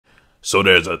So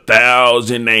there's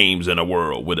 1,000 names in the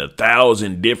world with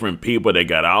 1,000 different people that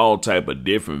got all type of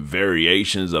different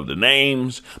variations of the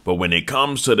names. But when it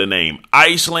comes to the name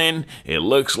Iceland, it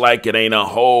looks like it ain't a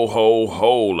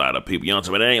whole lot of people. You know what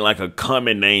I'm saying? It ain't like a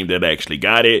common name that actually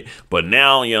got it. But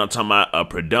now, you know what I'm talking about, a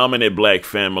predominant black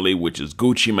family, which is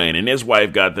Gucci Mane and his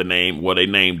wife got the name, well, they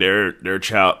named their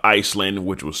child Iceland,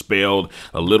 which was spelled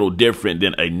a little different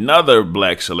than another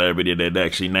black celebrity that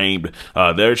actually named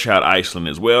their child Iceland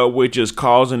as well, which is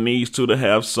causing these two to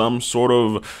have some sort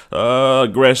of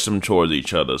aggression towards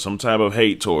each other, some type of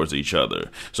hate towards each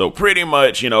other. So pretty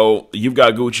much, you know, you've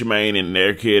got Gucci Mane and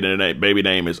their kid and their baby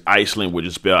name is Iceland, which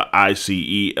is spelled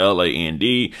Iceland,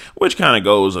 which kind of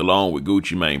goes along with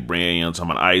Gucci Mane brand. You know,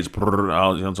 talking about ice,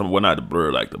 well, not the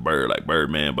bird like the bird, like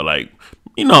Birdman, but like,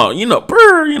 you know,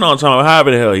 brr, you know what I'm talking about,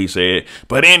 however the hell he said.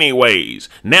 But anyways,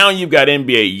 now you've got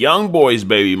NBA Youngboy's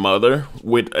baby mother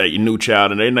with a new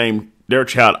child, and they named their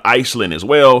child Iceland as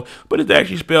well, but it's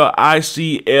actually spelled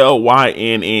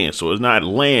Iclynn. So it's not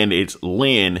Lynn, it's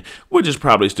Lynn, which is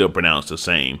probably still pronounced the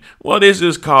same. Well, this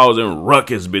is causing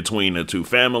ruckus between the two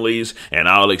families, and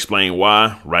I'll explain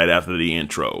why right after the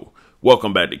intro.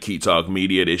 Welcome back to Key Talk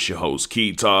Media. This your host,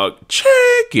 Key Talk.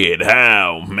 Check it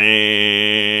out,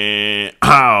 man.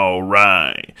 All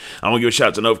right. I'm going to give a shout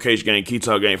out to Notification Gang, Key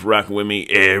Talk Gang for rocking with me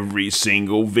every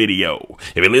single video.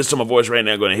 If you listen to my voice right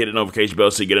now, go ahead and hit the notification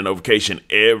bell so you get a notification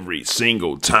every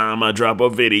single time I drop a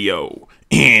video.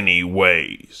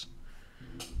 Anyways.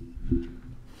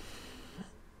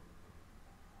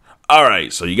 All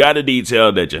right, so you got the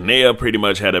detail that Jania pretty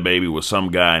much had a baby with some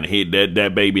guy, and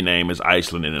that baby name is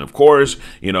Iceland. And of course,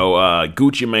 you know,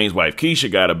 Gucci Mane's wife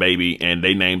Keisha got a baby, and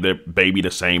they named their baby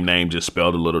the same name, just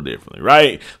spelled a little differently,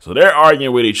 right? So they're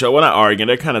arguing with each other. Well, not arguing,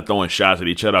 they're kind of throwing shots at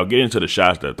each other. I'll get into the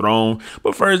shots they're throwing.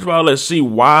 But first of all, let's see,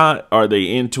 why are they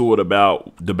into it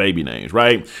about the baby names,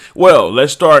 right? Well,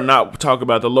 let's start not talk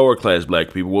about the lower class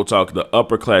black people. We'll talk the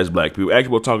upper class black people.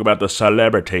 Actually, we'll talk about the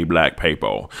celebrity black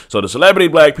people. So the celebrity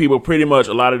black people, pretty much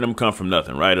a lot of them come from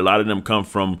nothing, right? A lot of them come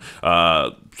from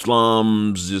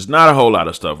slums, just not a whole lot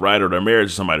of stuff, right? Or they're married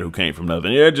to somebody who came from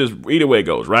nothing. Yeah, just either way it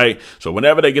goes, right? So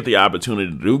whenever they get the opportunity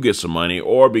to do get some money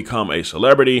or become a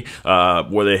celebrity,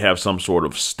 where they have some sort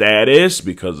of status,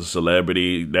 because a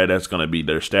celebrity, that's going to be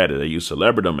their status. They use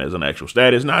celebridom as an actual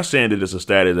status. Not saying that it's a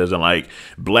status as in like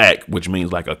black, which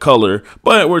means like a color,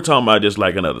 but we're talking about just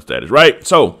like another status, right?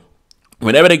 So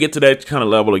whenever they get to that kind of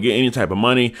level or get any type of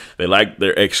money, they like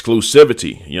their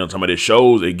exclusivity. You know, some of it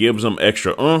shows, it gives them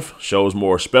extra oomph, shows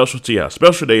more specialty, how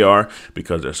special they are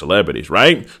because they're celebrities,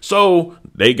 right? So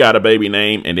they got a baby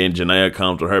name, and then Jania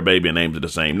comes with her baby and names it the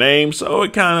same name. So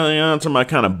it kind of, you know, somebody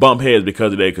kind of bump heads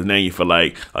because of that, because now you feel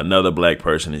like another black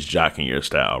person is jocking your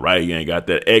style, right? You ain't got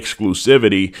that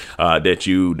exclusivity that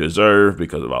you deserve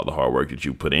because of all the hard work that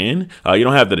you put in. You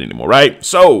don't have that anymore, right?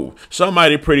 So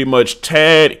somebody pretty much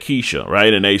tagged Keisha,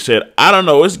 right? And they said, I don't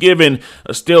know, it's giving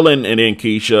Stillin and then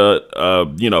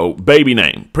Keisha, you know, baby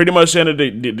name. Pretty much saying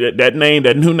that name,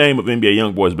 that new name of NBA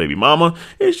Youngboy's baby mama,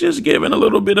 it's just giving a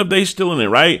little bit of they Stillin it,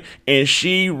 right? And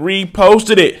she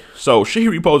reposted it. So she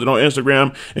reposted on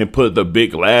Instagram and put the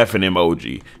big laughing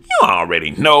emoji. You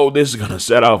already know this is going to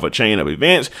set off a chain of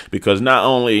events, because not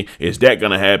only is that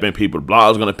going to happen, people, the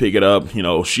blog's going to pick it up, you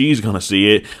know, she's going to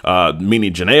see it,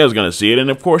 meaning Janae's going to see it,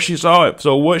 and of course she saw it.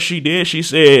 So what she did, she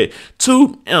said,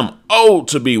 too am old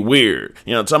to be weird.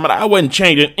 You know what I'm talking about? I wasn't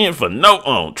changing in for no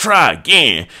on. Try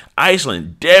again.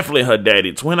 Iceland definitely her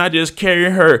daddy twin. I just carry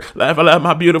her, laughing like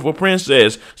my beautiful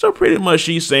princess. So pretty much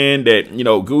she's saying that, you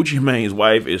know, Gucci Mane's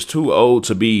wife is too old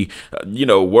to be, you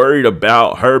know, worried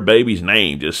about her baby's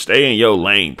name. Just stay in your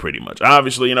lane, pretty much.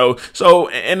 Obviously, you know, so,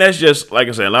 and that's just, like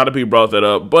I said, a lot of people brought that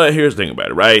up, but here's the thing about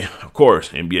it, right? Of course,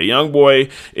 NBA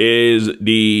Youngboy is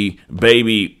the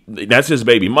baby, that's his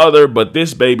baby mother, but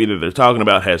this baby that they're talking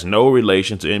about has no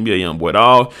relation to NBA Youngboy at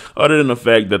all, other than the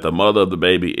fact that the mother of the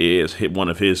baby is one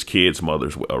of his kids'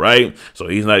 mothers, well, right? So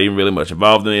he's not even really much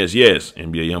involved in this. Yes,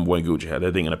 NBA Youngboy and Gucci had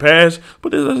that thing in the past,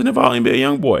 but this doesn't involve NBA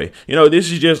Youngboy. You know,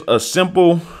 this is just a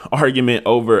simple argument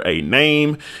over a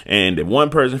name, and if one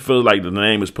person feels like the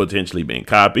name is potentially being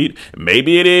copied,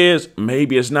 maybe it is,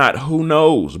 maybe it's not, who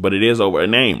knows, but it is over a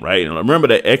name, right? And remember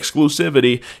that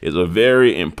exclusivity is a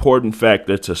very important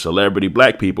factor to celebrity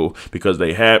black people, because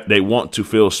they want to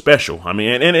feel special. I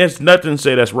mean, and it's nothing to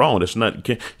say that's wrong. It's not,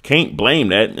 can't blame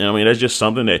that. I mean, that's just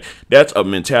something that's a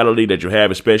mentality that you have,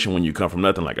 especially when you come from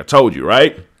nothing, like I told you,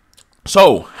 right?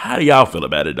 So how do y'all feel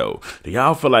about it though? Do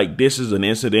y'all feel like this is an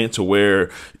incident to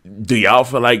where, do y'all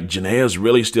feel like Janae's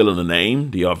really stealing the name?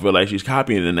 Do y'all feel like she's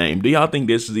copying the name? Do y'all think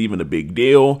this is even a big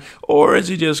deal? Or has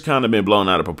it just kind of been blown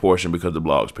out of proportion because the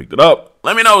blogs picked it up?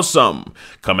 Let me know something.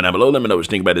 Comment down below. Let me know what you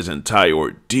think about this entire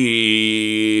ordeal.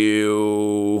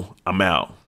 I'm out.